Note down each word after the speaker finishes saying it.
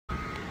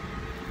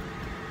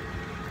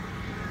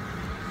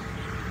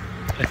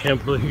I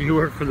can't believe you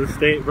work for the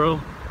state, bro.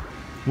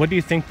 What do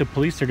you think the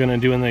police are gonna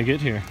do when they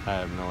get here? I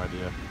have no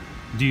idea.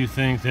 Do you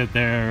think that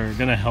they're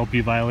gonna help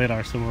you violate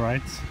our civil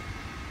rights?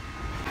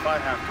 If I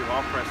have to,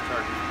 I'll press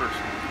charges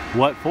personally.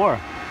 What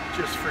for?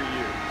 Just for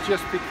you.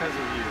 Just because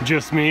of you.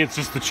 Just me? It's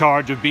just the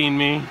charge of being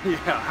me? Yeah,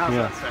 how's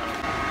that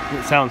sound?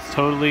 It sounds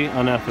totally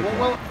unethical.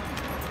 Well,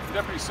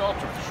 Deputy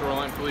Salter with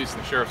Shoreline Police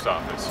and the Sheriff's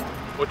Office.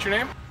 What's your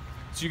name?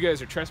 So you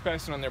guys are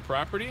trespassing on their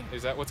property?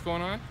 Is that what's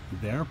going on?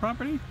 Their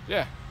property?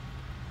 Yeah.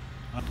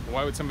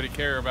 Why would somebody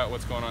care about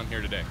what's going on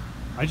here today?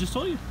 I just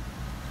told you.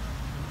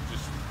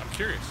 I'm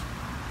curious.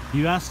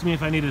 You asked me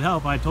if I needed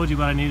help. I told you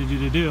what I needed you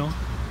to do,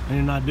 and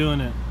you're not doing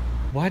it.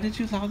 Why did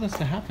you allow this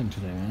to happen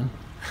today, man?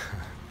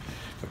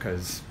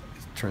 Because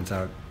it turns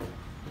out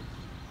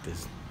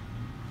this...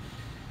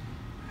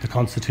 The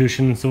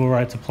Constitution and civil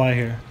rights apply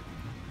here.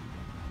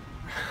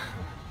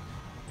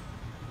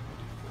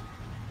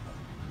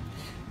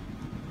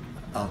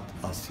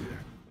 I'll see you there.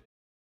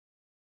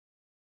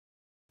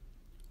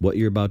 What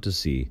you're about to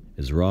see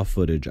is raw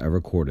footage I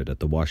recorded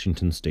at the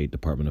Washington State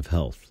Department of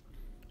Health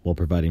while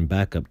providing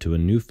backup to a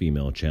new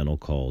female channel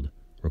called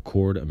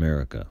Record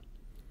America.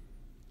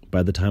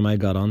 By the time I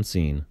got on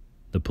scene,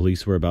 the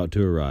police were about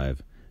to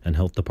arrive, and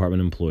health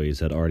department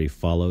employees had already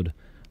followed,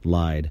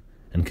 lied,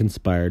 and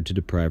conspired to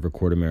deprive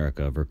Record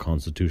America of her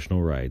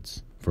constitutional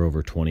rights for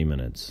over 20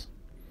 minutes.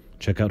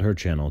 Check out her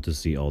channel to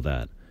see all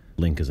that.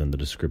 Link is in the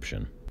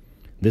description.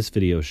 This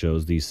video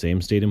shows these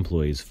same state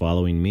employees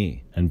following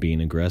me and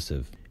being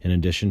aggressive, in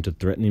addition to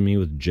threatening me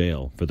with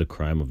jail for the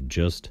crime of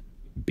just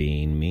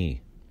being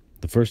me.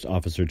 The first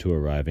officer to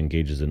arrive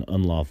engages in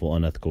unlawful,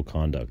 unethical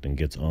conduct and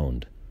gets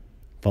owned,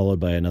 followed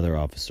by another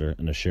officer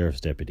and a sheriff's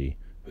deputy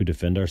who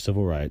defend our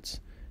civil rights,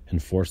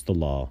 enforce the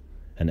law,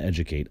 and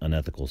educate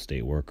unethical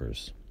state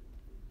workers.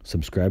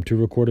 Subscribe to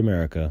Record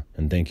America,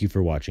 and thank you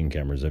for watching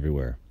Cameras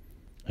Everywhere.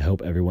 I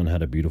hope everyone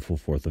had a beautiful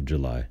 4th of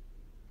July.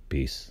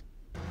 Peace.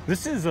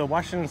 This is a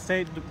Washington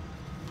State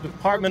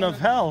Department of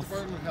Health.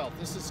 Department of Health.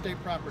 This is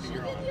state property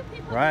you're on.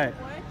 Right.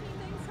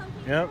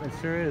 Yep, it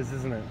sure is,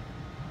 isn't it?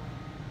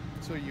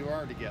 So you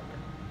are together.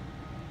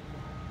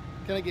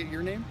 Can I get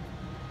your name?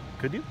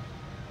 Could you?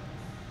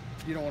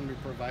 You don't want me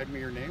to provide me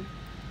your name?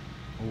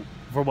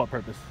 For what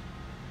purpose?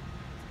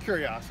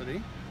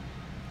 Curiosity.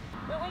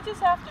 But we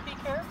just have to be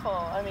careful.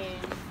 I mean,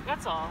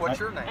 that's all. What's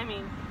your name? I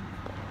mean...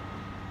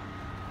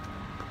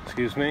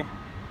 Excuse me?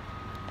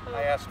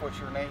 I asked what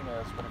your name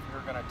is, but if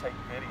you're going to take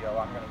video,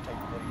 I'm going to take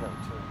video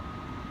too.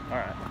 All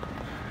right.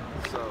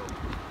 So,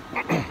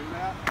 do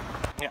that?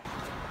 Yeah.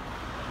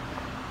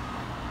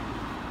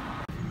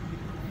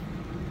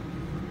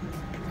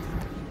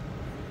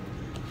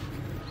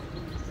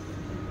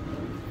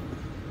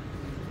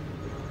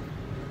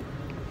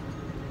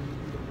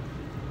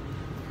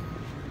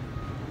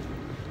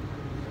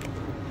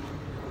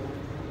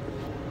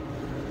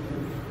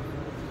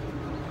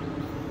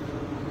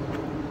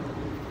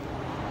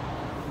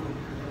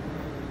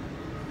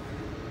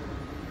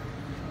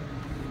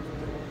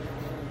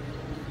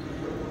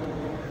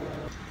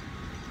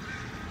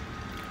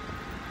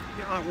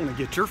 I want to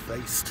get your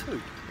face too.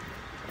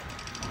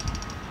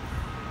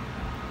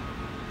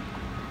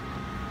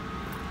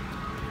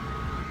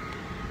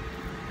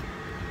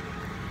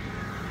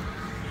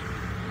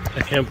 I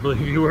can't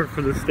believe you work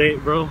for the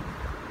state, bro.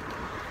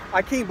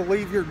 I can't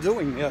believe you're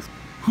doing this.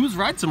 Whose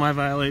rights am I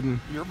violating?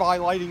 You're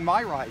violating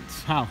my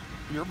rights. How?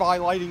 You're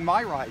violating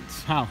my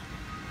rights. How?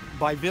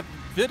 By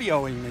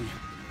videoing me.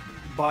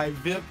 By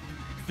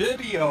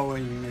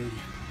videoing me.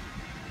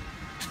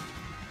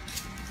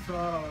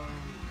 So...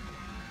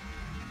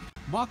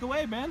 Walk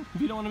away, man, if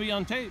you don't want to be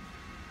on tape.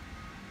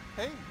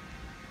 Hey.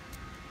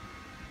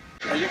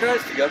 Are you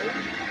guys together?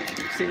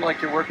 You seem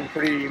like you're working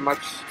pretty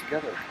much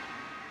together.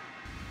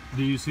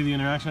 Do you see the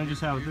interaction I just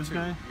had with this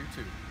guy? You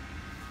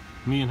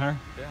two. Me and her?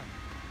 Yeah.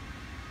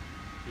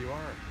 You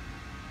are.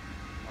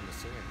 I'm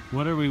assuming.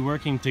 What are we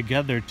working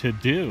together to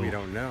do? We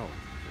don't know.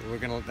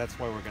 That's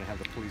why we're gonna have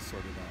the police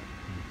sorted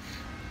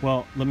out.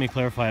 Well, let me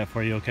clarify it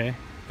for you, okay?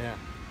 Yeah.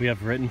 We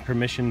have written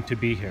permission to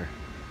be here.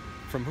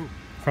 From who?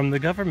 From the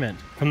government.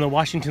 From the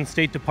Washington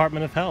State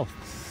Department of Health.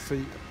 So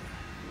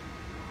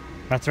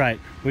That's right.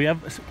 We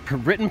have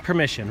written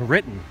permission,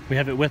 we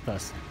have it with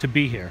us, to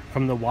be here.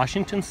 From the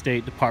Washington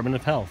State Department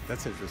of Health.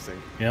 that's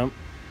interesting. Yep.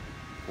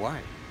 Why?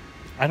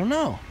 I don't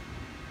know.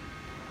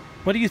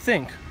 What do you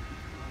think?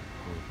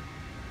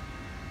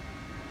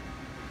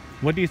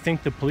 What do you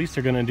think the police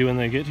are going to do when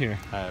they get here?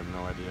 I have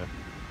no idea.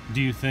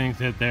 Do you think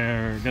that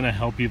they're going to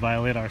help you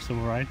violate our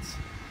civil rights?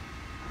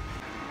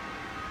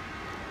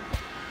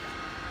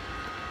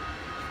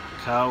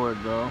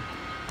 Coward, bro.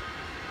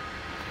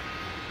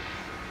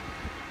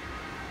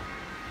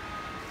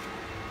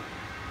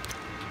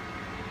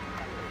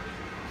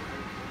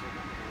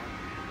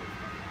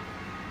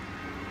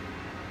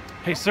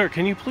 Hey, sir,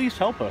 can you please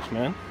help us,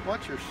 man?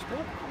 Watch your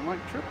step. I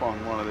might trip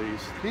on one of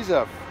these. He's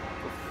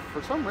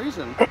for some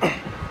reason.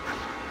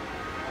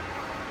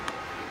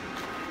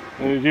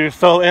 You're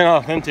so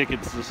inauthentic,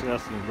 it's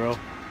disgusting, bro.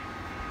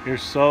 You're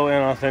so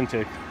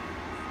inauthentic.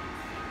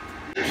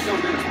 You're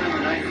still going to spend the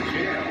night in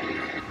jail.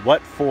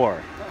 What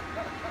for?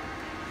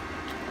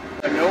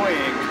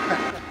 Annoying.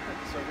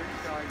 So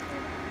there's going.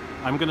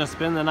 I'm gonna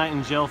spend the night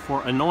in jail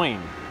for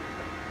annoying.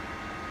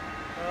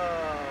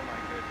 Oh my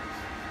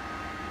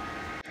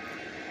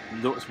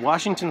goodness. The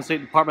Washington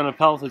State Department of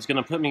Health is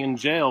gonna put me in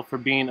jail for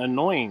being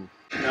annoying.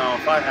 No,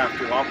 if I have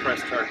to, I'll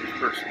press charges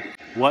personally.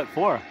 What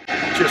for?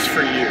 Just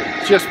for you.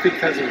 Just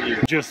because of you.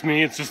 Just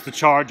me? It's just the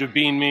charge of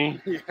being me?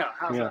 Yeah,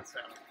 how's Yeah. that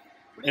sound?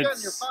 What do you got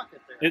in your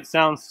pocket there? It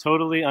sounds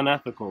totally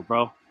unethical,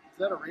 bro. Is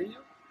that a radio?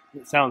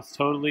 It sounds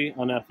totally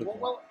unethical.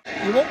 Well,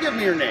 you won't give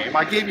me your name.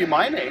 I gave you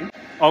my name.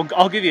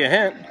 I'll give you a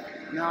hint.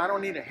 No, I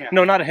don't need a hint.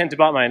 No, not a hint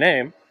about my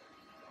name.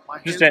 My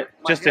Just hands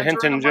a- just a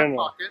hands hint are in my general.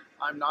 pocket.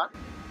 I'm not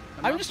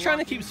just trying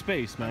to keep blocking.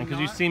 space, man, I'm because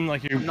you not- seem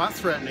like you're... I'm not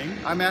threatening.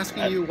 I'm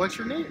asking you, what's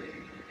your name?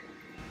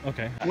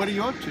 Okay. What are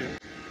you up to?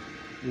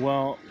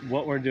 Well,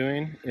 what we're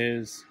doing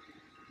is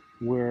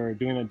we're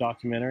doing a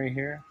documentary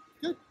here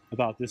Good.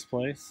 about this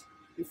place.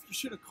 If you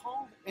should have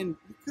called and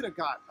you could have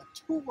got a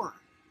tour.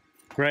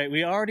 Great.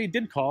 We already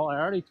did call. I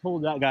already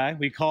told that guy.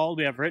 We called.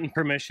 We have written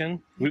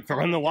permission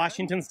from the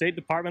Washington State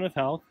Department of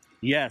Health.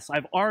 Yes,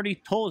 I've already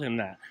told him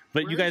that,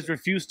 but Where you is guys it?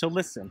 refuse to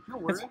listen. No,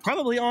 where It's is it?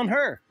 probably on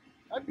her.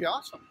 That'd be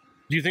awesome.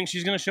 Do you think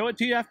she's going to show it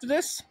to you after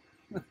this?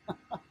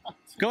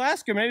 Go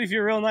ask her. Maybe if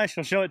you're real nice,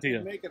 she'll show it to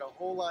you. Make it a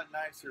whole lot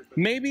nicer. But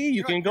Maybe you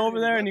You're can not go over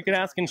carrying there and you can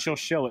weapons ask and she'll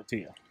show it to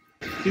you.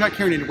 you're not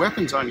carrying any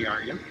weapons on you,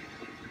 are you?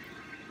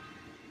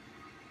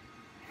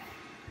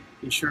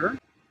 You sure?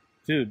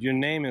 Dude, your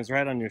name is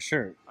right on your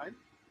shirt.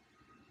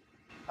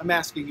 I'm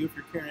asking you if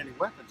you're carrying any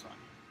weapons on you.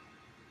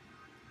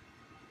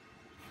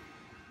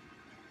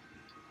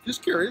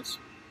 Just curious.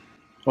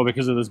 Oh,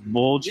 because of this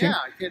bulge? Yeah,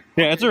 I get.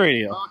 Yeah, it's a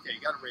radio. Okay,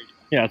 you got a radio.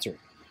 Yeah, that's right.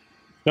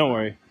 Don't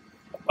worry.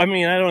 I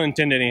mean, I don't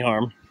intend any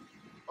harm.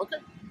 Okay,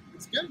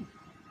 it's good.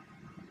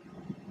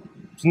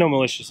 There's no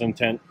malicious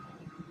intent.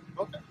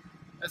 Okay,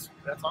 that's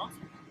awesome.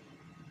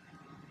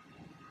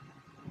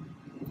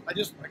 I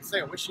just, like I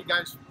say, I wish you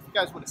guys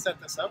would have set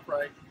this up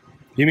right.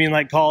 You mean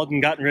like called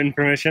and gotten written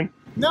permission?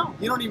 No,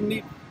 you don't even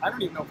need. I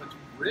don't even know if it's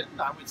written.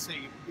 I would say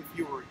if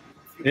you were.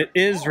 It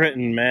is called,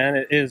 written, man.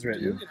 It is Dude,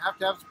 written. you'd have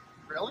to have.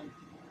 Really?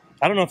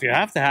 I don't know if you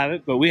have to have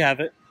it, but we have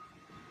it.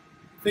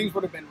 Things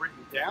would have been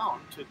written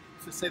down to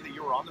say that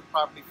you were on the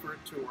property for a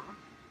tour.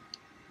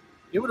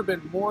 It would have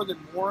been more than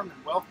warm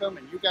and welcome,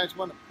 and you guys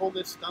want to pull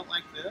this stunt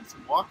like this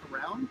and walk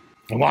around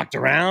I walked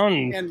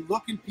around. and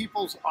look in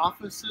people's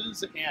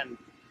offices and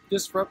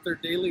disrupt their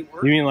daily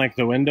work. You mean like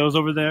the windows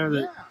over there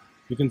that Yeah,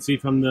 you can see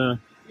from the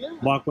yeah.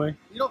 walkway?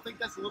 You don't think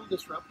that's a little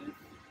disruptive?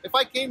 If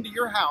I came to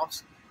your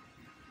house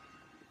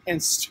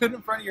and stood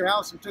in front of your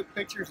house and took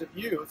pictures of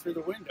you through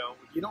the window,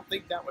 you don't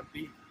think that would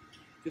be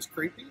just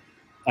creepy?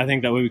 I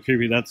think that would be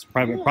creepy. That's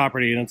private Yeah.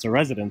 property and it's a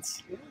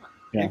residence. Yeah,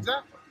 Yeah.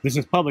 exactly. This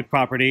is public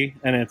property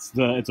and it's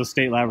a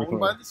state Owned laboratory.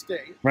 by the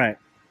state, Right.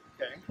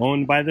 okay,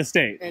 Owned by the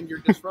state. and you're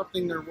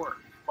disrupting their work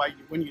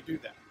when you do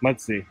that.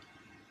 Let's see.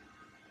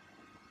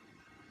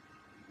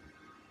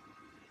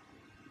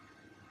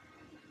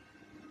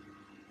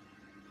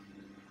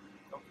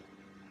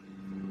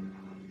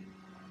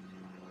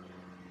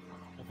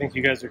 I think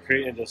you guys are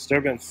creating a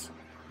disturbance.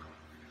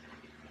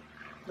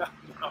 No.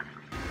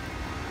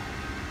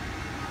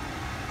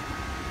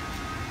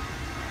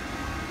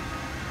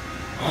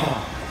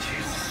 Oh,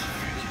 Jesus,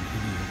 freaking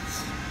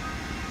idiots.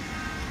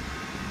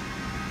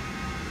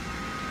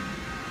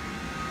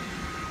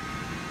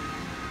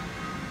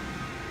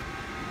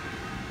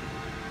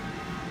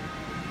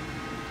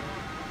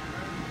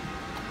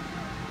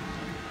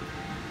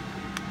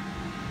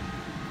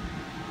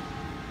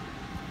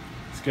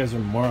 These guys are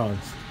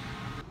morons.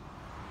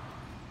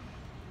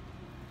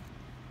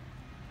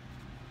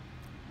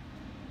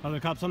 Are the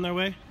cops on their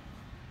way?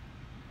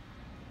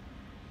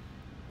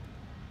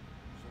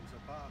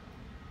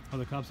 Are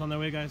the cops on their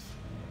way, guys?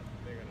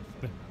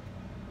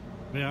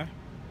 They are?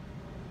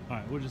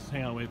 Alright, we'll just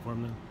hang out and wait for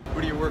them then. Who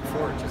do you work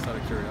for, just out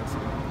of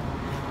curiosity?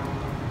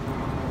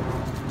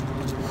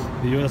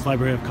 The U.S.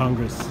 Library of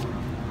Congress.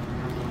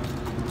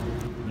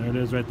 There it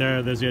is right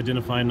there. There's the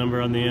identifying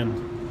number on the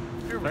end.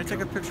 Can I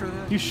take a picture of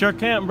that? You sure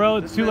can't, bro.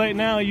 It's too late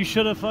now. You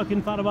should have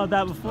fucking thought about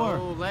that before.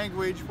 Oh,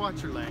 language.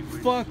 Watch your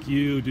language. Fuck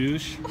you,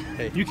 douche.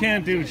 Hey. You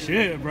can't do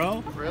shit,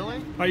 bro.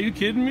 Really? Are you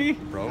kidding me?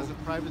 Bro. As a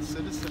private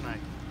citizen, I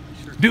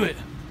sure Do it.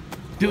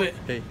 Do it.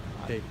 Hey,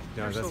 no,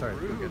 You're that's so all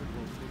right. rude. Go get it.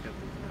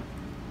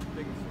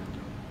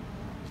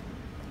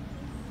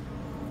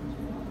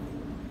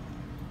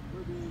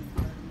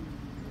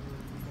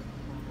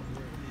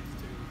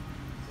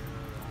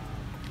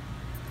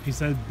 He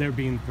said they're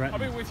being I'll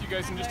threatened. be with you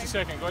guys in just a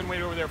second. Go ahead and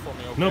wait over there for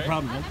me, okay? No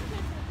problem, man.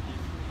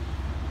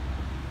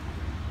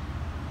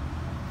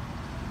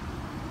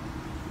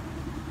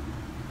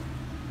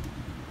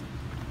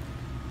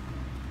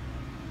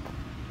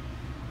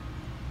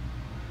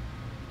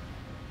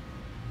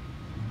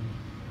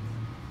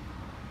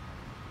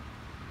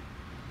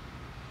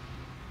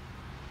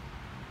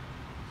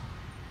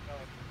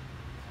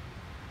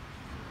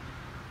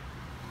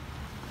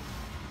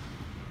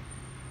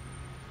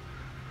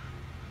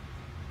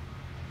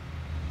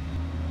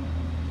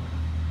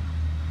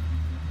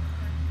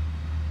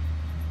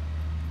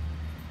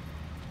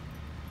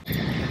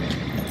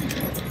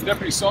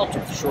 Deputy Salter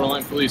with the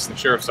Shoreline Police and the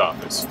Sheriff's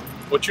Office.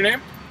 What's your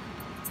name?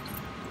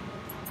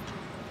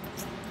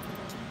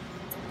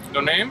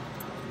 No name?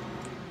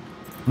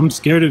 I'm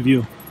scared of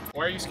you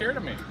Why are you scared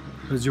of me?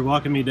 because you're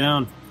walking me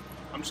down.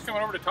 I'm just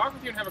coming over to talk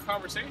with you and have a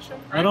conversation.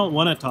 Right? I don't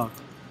want to talk.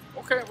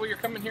 Okay, well, you're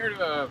coming here to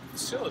the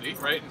facility,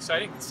 right, and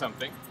citing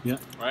something. Yeah.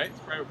 Right? It's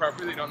private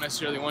property. They don't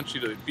necessarily want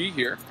you to be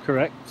here.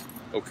 Correct.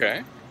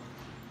 Okay.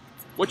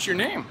 What's your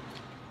name?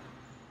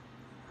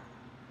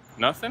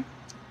 Nothing?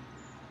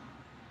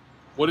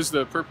 What is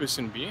the purpose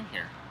in being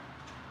here?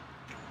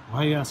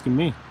 Why are you asking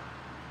me?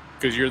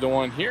 Because you're the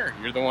one here.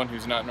 You're the one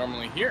who's not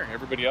normally here.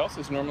 Everybody else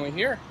is normally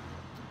here.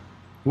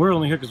 We're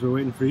only here because we're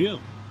waiting for you.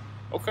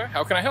 Okay,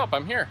 how can I help?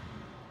 I'm here.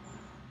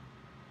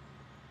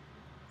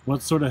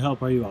 What sort of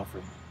help are you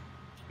offering?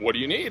 What do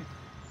you need?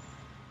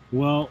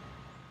 Well,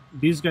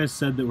 these guys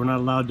said that we're not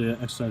allowed to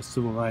exercise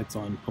civil rights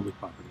on public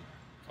property.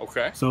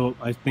 Okay. So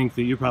I think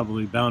that you're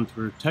probably bound to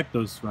protect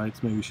those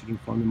rights. Maybe you should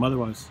inform them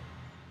otherwise.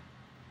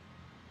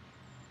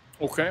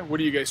 Okay, what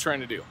are you guys trying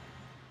to do?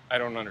 I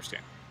don't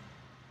understand.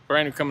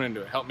 Brand new coming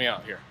into it. Help me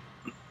out here.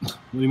 What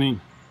do you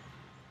mean?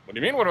 What do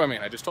you mean? What do I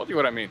mean? I just told you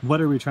what I mean. What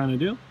are we trying to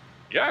do?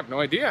 Yeah, I have no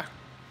idea.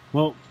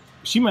 Well,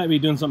 she might be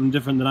doing something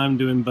different than I'm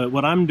doing, but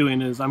what I'm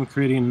doing is I'm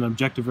creating an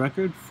objective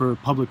record for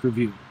public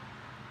review.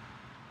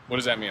 What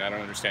does that mean? I don't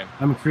understand.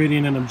 I'm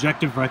creating an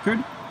objective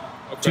record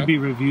to be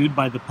reviewed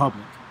by the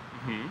public.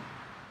 Mm-hmm.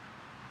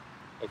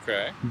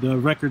 Okay. The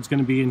record's going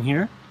to be in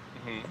here,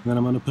 Mm-hmm. then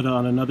I'm going to put it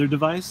on another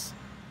device,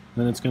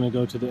 then it's going to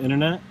go to the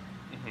internet,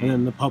 Mm-hmm. and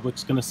then the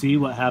public's going to see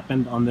what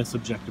happened on this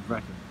objective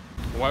record.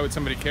 Why would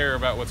somebody care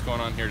about what's going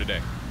on here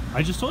today?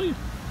 I just told you.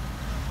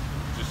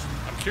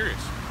 I'm curious.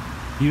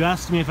 You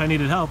asked me if I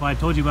needed help. I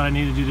told you what I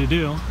needed you to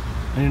do,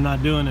 and you're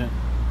not doing it.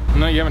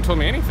 No, you haven't told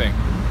me anything.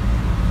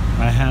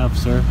 I have,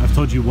 sir. I've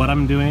told you what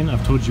I'm doing.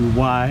 I've told you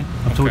why.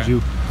 I've told you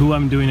who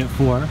I'm doing it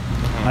for.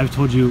 I've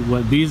told you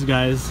what these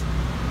guys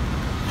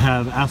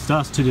have asked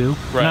us to do.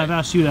 Right. And I've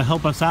asked you to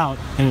help us out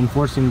in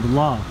enforcing the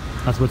law.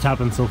 That's what's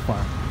happened so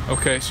far.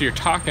 Okay, so you're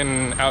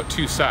talking out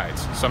two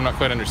sides, so I'm not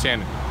quite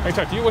understanding. I can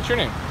talk to you. What's your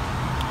name?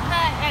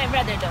 I'd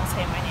rather don't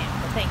say my name,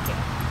 but thank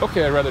you.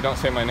 Okay, I'd rather don't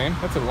say my name.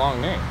 That's a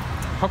long name.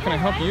 How can I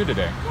help you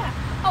today? Yeah.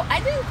 Oh, I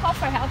didn't call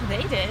for help.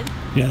 They did.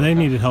 Yeah, they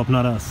needed help,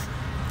 not us.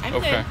 I'm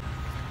Okay. good.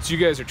 So you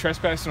guys are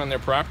trespassing on their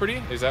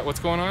property? Is that what's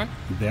going on?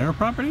 Their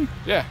property?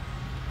 Yeah.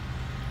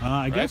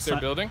 I Right, guess. their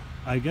building?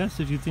 I guess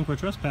if you think we're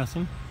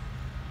trespassing.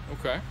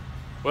 Okay.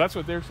 Well, that's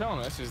what they're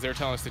telling us, is they're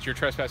telling us that you're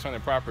trespassing on their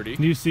property.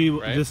 Do you see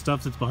Right. this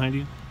stuff that's behind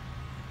you?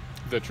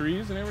 The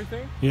trees and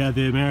everything? Yeah,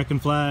 the American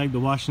flag, the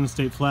Washington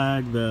State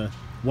flag, the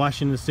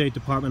Washington State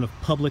Department of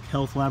Public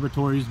Health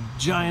Laboratories,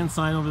 giant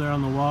sign over there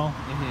on the wall.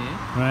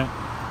 Mm-hmm.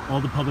 Right? All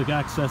the public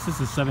access. This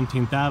is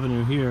 17th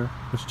Avenue here,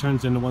 which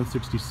turns into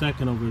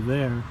 162nd over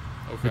there.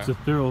 Okay. It's a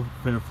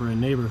thoroughfare for a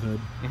neighborhood,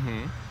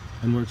 Mm-hmm.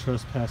 and we're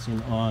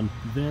trespassing on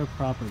their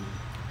property.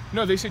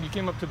 No, they said you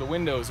came up to the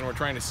windows and were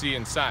trying to see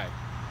inside.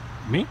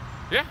 Me?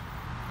 Yeah.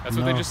 That's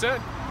what they No. just said.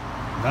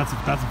 That's a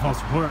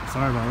false report.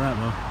 Sorry about that,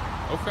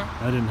 though. Okay.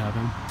 That didn't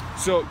happen.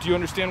 So, do you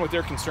understand what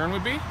their concern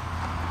would be?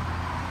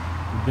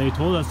 They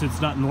told us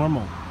it's not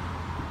normal,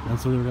 and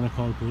so they were going to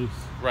call the police.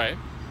 Right.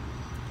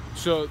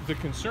 So the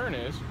concern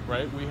is,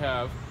 right, we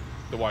have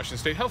the Washington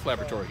State Health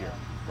Laboratory here,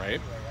 right?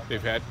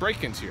 They've had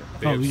break-ins here.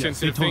 They have yes,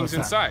 sensitive they told things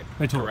us that. inside.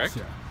 They told correct? us,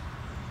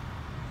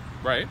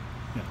 yeah. Right?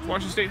 Yeah.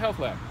 Washington State Health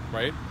Lab,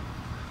 right?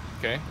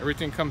 Okay,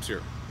 everything comes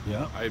here.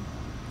 Yeah. I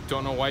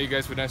don't know why you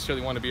guys would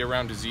necessarily want to be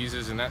around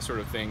diseases and that sort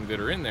of thing that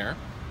are in there,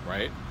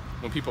 right?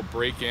 When people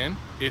break in,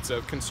 it's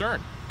a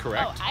concern,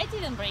 correct? Oh, I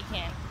didn't break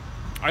in.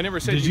 I never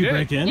said Did you you did.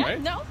 break in? Yeah,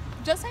 Right? no.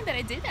 Just saying that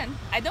I didn't.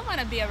 I don't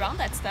want to be around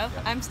that stuff.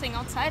 I'm staying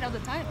outside all the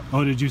time.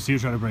 Oh, did you see her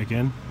try to break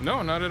in?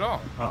 No, not at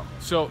all. Oh.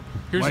 So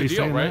here's Why are the you deal,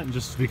 saying right? that?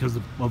 Just because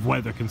of why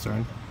they're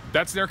concerned.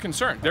 That's their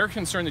concern. Their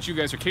concern that you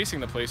guys are casing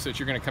the place, that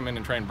you're going to come in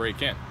and try and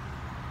break in,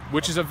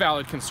 which is a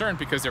valid concern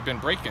because there have been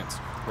break-ins,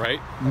 right?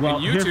 Well,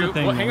 and you here's two, the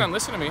thing, well, hang man. on,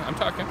 listen to me. I'm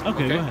talking.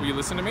 Okay, go ahead. Will you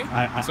listen to me?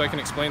 So I can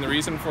explain the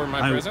reason for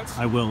my presence?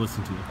 I will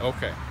listen to you.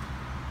 Okay.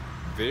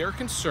 They are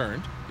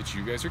concerned that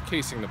you guys are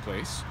casing the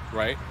place,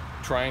 right?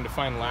 Trying to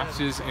find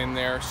lapses in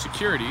their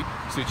security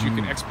so that you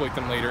can exploit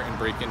them later and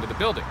break into the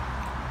building.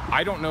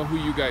 I don't know who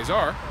you guys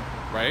are,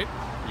 right?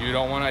 You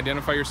don't want to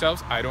identify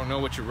yourselves. I don't know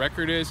what your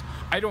record is.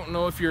 I don't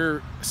know if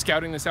you're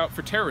scouting this out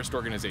for terrorist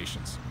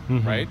organizations,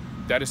 right?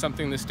 That is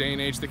something this day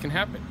and age that can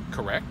happen,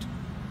 correct?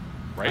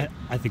 Right?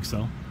 I think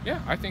so.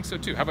 Yeah, I think so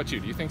too. How about you?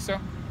 Do you think so?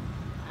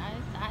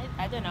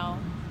 I don't know.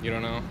 You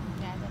don't know?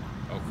 Yeah,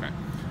 I don't know. Okay.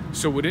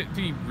 So would it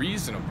be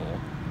reasonable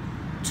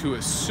to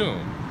assume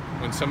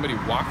when somebody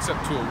walks up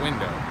to a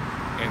window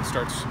and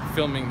starts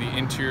filming the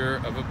interior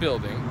of a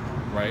building,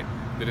 right,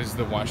 that is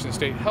the Washington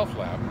State Health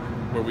Lab,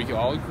 where we can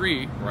all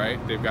agree,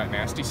 right, they've got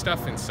nasty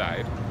stuff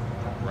inside,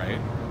 right,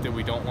 that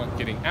we don't want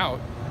getting out,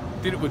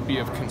 that it would be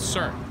of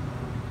concern?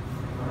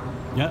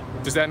 Yeah,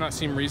 Does that not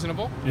seem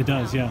reasonable? it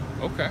does, yeah.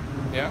 Okay,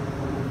 yeah,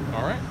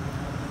 all right.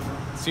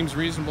 Seems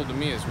reasonable to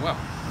me as well.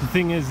 The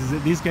thing is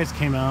that these guys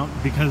came out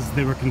because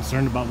they were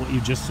concerned about what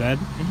you just said.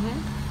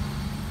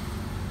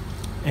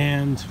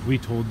 And we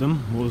told them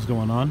what was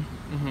going on,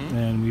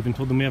 and we even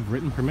told them we have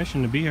written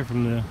permission to be here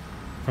from the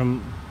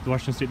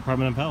Washington State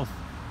Department of Health.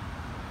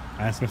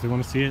 I asked them if they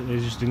want to see it. They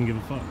just didn't give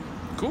a fuck.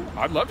 Cool.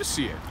 I'd love to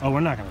see it. Oh,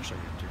 we're not going to show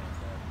you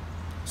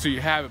it. So you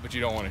have it, but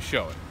you don't want to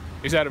show it.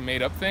 Is that a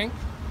made-up thing?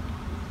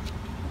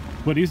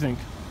 What do you think?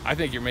 I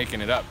think you're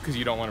making it up because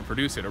you don't want to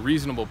produce it. A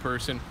reasonable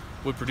person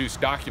would produce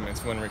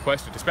documents when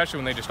requested, especially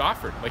when they just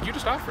offered, like you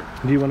just offered.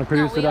 Do you want to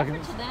produce No, the we offered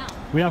documents? to them.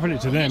 We offered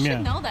it to them, You yeah.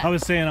 should know that. I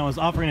was saying I was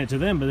offering it to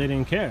them, but they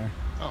didn't care.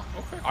 Oh,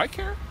 okay. I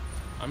care.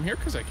 I'm here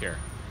because I care.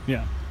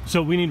 Yeah.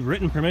 So we need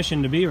written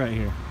permission to be right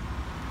here.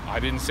 I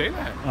didn't say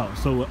that. Oh,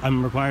 so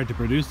I'm required to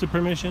produce the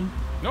permission?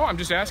 No, I'm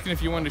just asking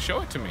if you wanted to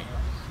show it to me.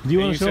 Do you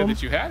And want you to show said them?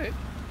 that you had it.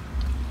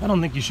 I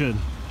don't think you should.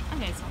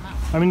 Okay, so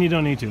no. I mean, you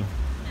don't need to. No,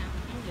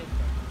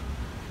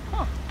 I'm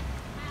good.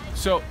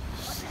 So,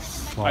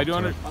 I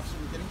don't under...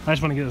 I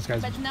just want to get this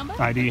guy's Badge number?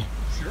 ID.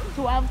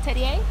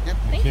 1238? Yep.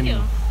 Thank Can you.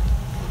 you-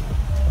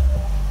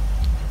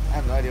 I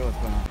have no idea what's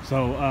going on.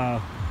 So,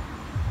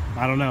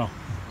 I don't know.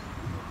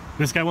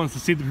 This guy wants to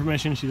see the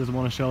permission. She doesn't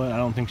want to show it. I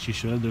don't think she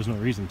should. There's no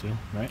reason to,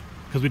 right?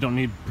 Because we don't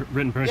need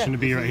written permission to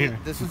be right here.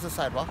 This is a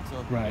sidewalk,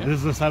 so. Right. yeah. This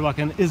is a sidewalk.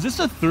 And is this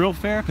a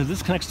thoroughfare? Because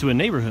this connects to a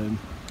neighborhood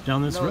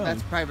down this No, road.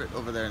 that's private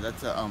over there.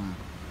 That's a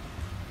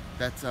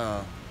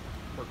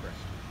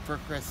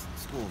Fircrest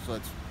school, so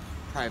it's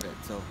private.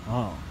 So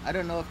Oh. I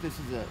don't know if this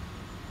is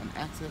an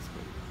access,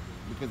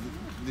 but because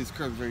these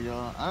curves are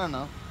yellow, I don't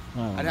know.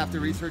 I'd have to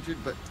research it,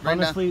 but right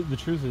Honestly, the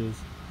truth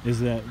is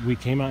that we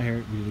came out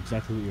here, we did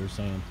exactly what you were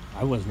saying.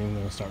 I wasn't even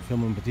going to start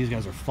filming, but these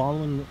guys are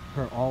following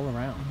her all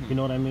around. You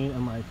know what I mean?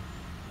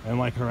 And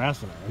like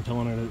harassing her and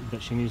telling her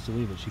that she needs to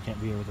leave, that she can't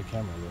be here with a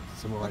camera, that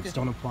civil rights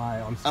don't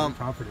apply on state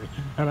property.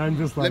 And I'm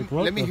just like,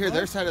 what let me the hear fuck?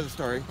 their side of the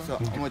story, so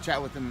I'm gonna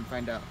chat with them and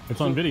find out. It's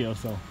on video,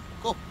 so.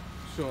 Cool.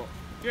 So,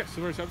 yeah,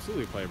 civil rights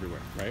absolutely apply everywhere,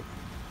 right?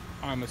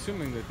 I'm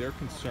assuming that their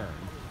concern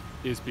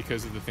is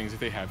because of the things that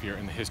they have here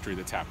and the history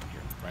that's happened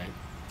here, right?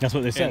 That's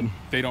what they said. And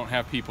they don't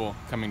have people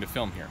coming to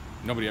film here.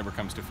 Nobody ever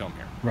comes to film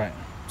here. Right.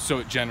 So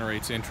it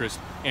generates interest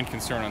and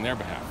concern on their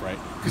behalf, right?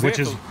 Which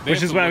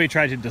is why we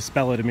tried to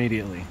dispel it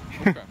immediately.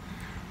 Okay.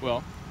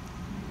 Well,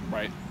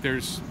 right,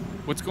 there's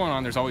what's going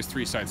on. There's always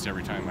three sides to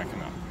every time I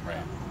come out,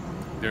 right?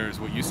 There's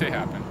what you say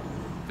happened,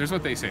 there's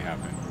what they say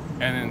happened,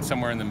 and then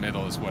somewhere in the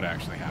middle is what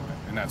actually happened.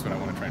 And that's what I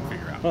want to try and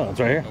figure out. Oh, it's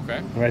right here.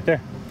 Okay. Right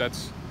there.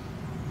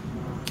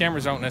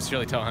 Cameras don't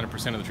necessarily tell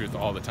 100% of the truth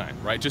all the time,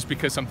 right? Just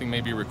because something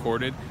may be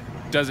recorded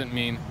doesn't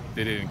mean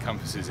that it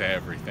encompasses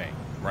everything,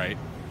 right?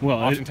 Well,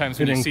 oftentimes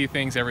when you see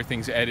things,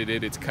 everything's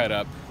edited, it's cut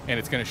up, and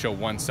it's going to show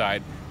one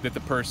side that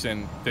the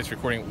person that's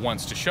recording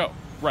wants to show,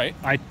 right?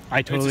 I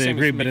totally it's the same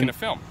agree, as but making a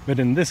film. But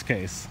in this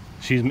case,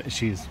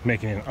 she's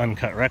making an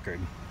uncut record,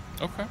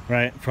 Okay.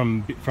 right?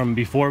 From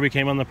before we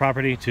came on the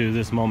property to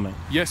this moment.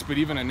 Yes, but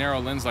even a narrow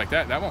lens like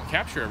that won't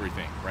capture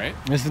everything, right?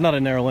 This is not a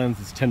narrow lens.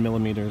 It's 10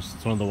 millimeters.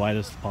 It's one of the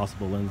widest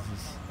possible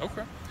lenses.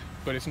 Okay.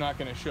 But it's not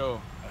going to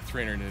show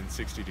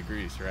 360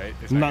 degrees, right?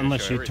 It's Not gonna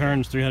unless show she everything.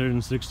 turns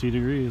 360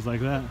 degrees like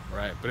that.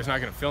 Right, but it's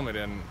not going to film it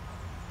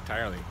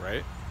entirely,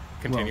 right?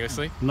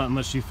 Continuously? Well, not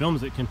unless she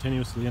films it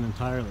continuously and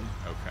entirely.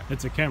 Okay.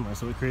 It's a camera,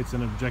 so it creates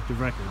an objective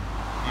record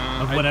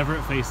of I- whatever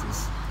it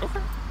faces. Okay.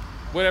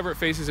 Whatever it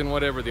faces and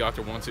whatever the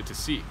author wants it to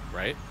see,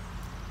 right?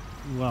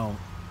 Well,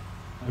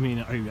 I mean,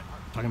 are you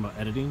talking about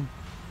editing?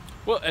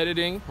 Well,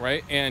 editing,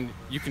 right? And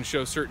you can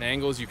show certain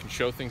angles, you can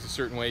show things a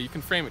certain way, you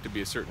can frame it to be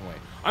a certain way.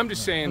 I'm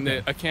just saying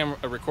that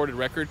a recorded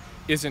record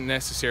isn't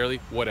necessarily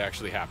what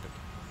actually happened.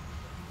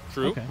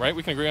 True, Okay. right?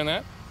 We can agree on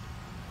that?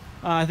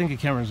 I think a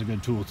camera is a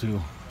good tool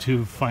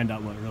to find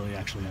out what really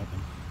actually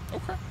happened.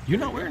 Okay. You're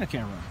not wearing a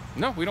camera.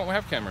 No, we don't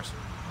have cameras.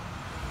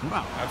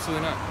 Wow.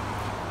 Absolutely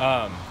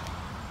not.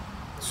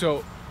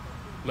 So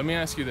let me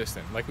ask you this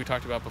then, like we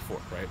talked about before,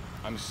 right?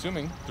 I'm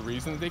assuming the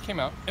reason that they came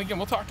out, and again,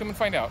 we'll talk to them and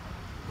find out,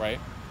 right?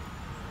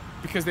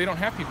 Because they don't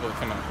have people that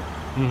come out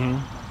here.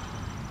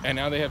 Mm-hmm. And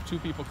now they have two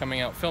people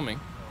coming out filming.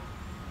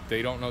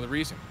 They don't know the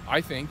reason.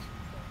 I think,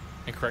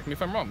 and correct me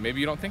if I'm wrong, maybe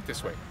you don't think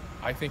this way.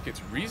 I think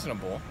it's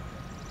reasonable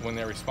when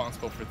they're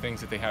responsible for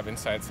things that they have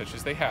inside, such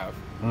as they have,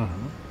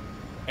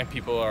 and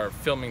people are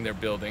filming their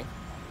building,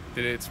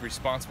 that it's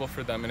responsible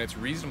for them and it's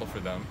reasonable for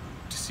them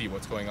to see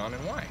what's going on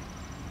and why,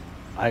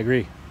 I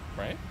agree.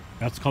 right?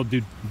 That's called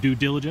due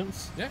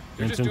diligence. Yeah,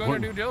 they're It's just doing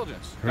important. their due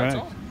diligence. That's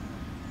Right. all.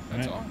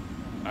 That's Right. all.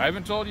 I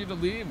haven't told you to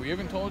leave. We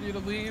haven't told you to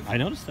leave. I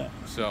noticed that.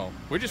 So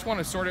we just want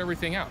to sort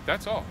everything out.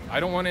 That's all. I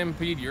don't want to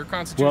impede your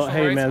constitutional Well,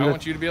 hey rights. man, I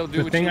want you to be able to do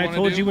the what thing you I want to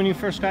told do. you when you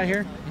first got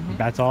here,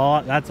 that's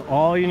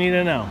all you need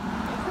to know.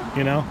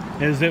 You know,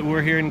 is that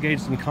we're here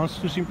engaged in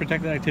constitution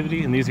protected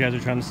activity, and these guys are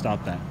trying to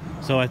stop that.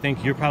 So I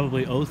think you're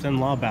probably oath and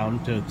law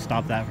bound to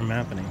stop that from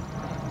happening.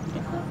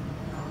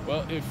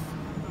 Well, if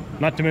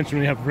Not to mention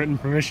we have written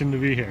permission to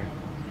be here.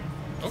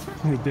 okay,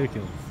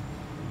 Ridiculous.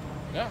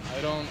 yeah,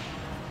 I don't.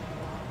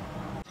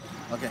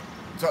 Okay,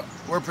 so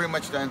we're pretty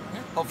much done.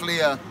 Hopefully,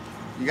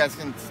 you guys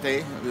can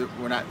stay.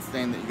 We're not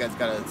saying that you guys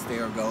gotta stay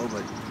or go,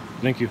 but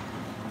Thank you.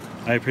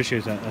 I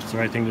appreciate that. That's the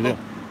right thing to do.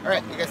 all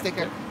right, you guys take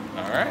care.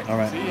 All right. All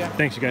right. See ya.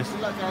 Thanks, you guys.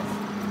 Good luck, guys.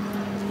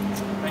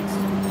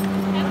 Thanks.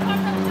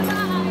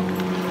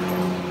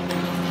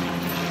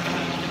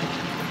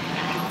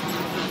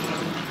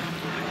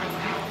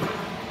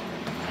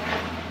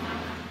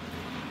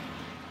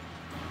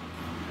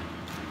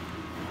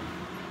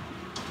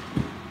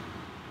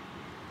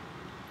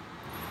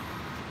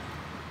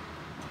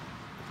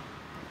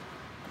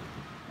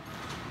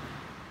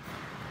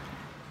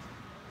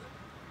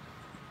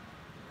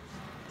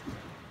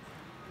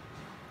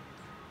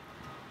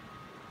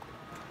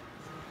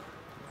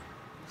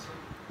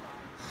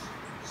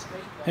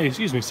 Hey,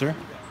 excuse me, sir.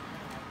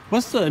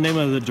 What's the name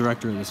of the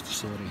director of this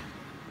facility?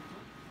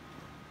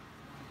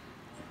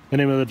 The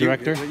name of the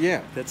director?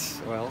 Yeah,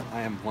 well,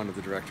 I am one of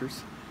the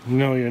directors.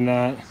 No, you're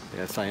not.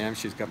 Yes, I am.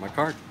 She's got my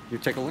card. You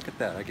take a look at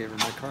that. I gave her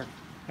my card.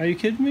 Are you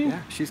kidding me?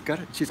 Yeah, she's got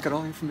it. She's got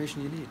all the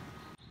information you need.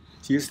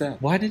 Use that.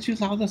 Why did you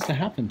allow this to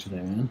happen today,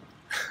 man?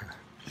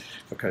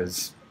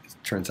 Because it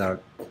turns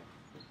out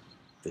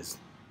this.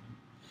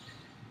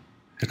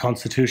 The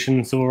Constitution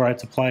and civil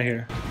rights apply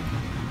here.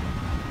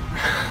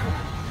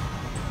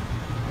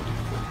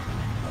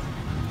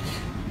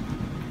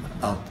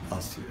 I'll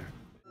see you there.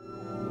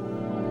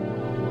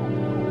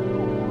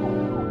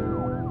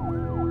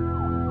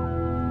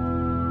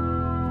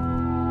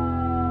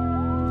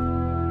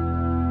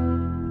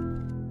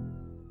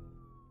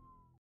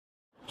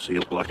 See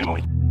you black and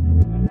white.